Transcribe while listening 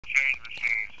change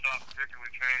machine. Stop sticking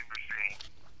with change machine.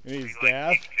 And he's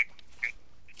deaf?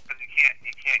 Because he can't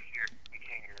hear.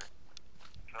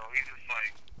 So he's just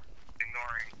like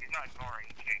ignoring. He's not ignoring.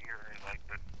 He can't hear it. Like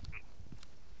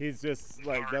he's just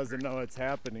like doesn't know what's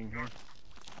happening here.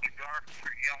 The guards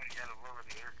are yelling at him over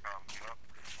the intercom, you know.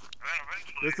 And then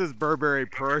eventually, This is Burberry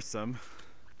Pursum.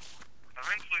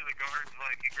 Eventually, the guards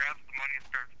like he grabs the money and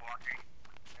starts walking,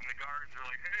 and the guards are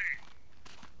like, "Hey!"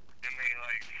 And they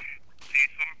like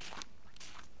chase him.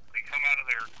 They come out of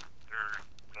their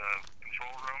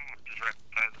control room, which is right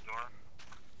beside the door,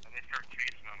 and they start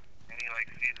chasing him. And he like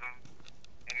sees them,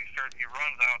 and he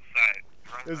runs outside.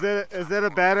 Is it a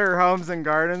Better Homes and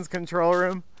Gardens control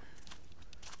room?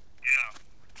 Yeah.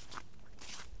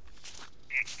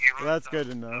 Well, that's good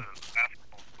to know. And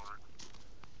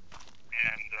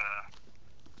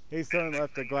Hey, someone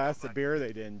left a glass of beer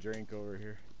they didn't drink over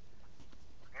here.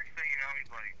 next thing you know, he's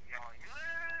like yelling, "Ah!"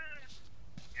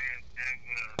 and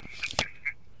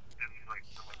it's like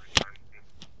some other guys.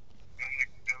 And the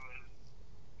CO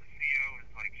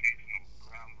is like chasing him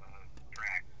around the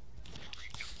track.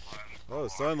 Oh,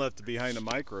 someone left it behind a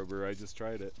microbrew. I just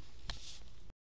tried it.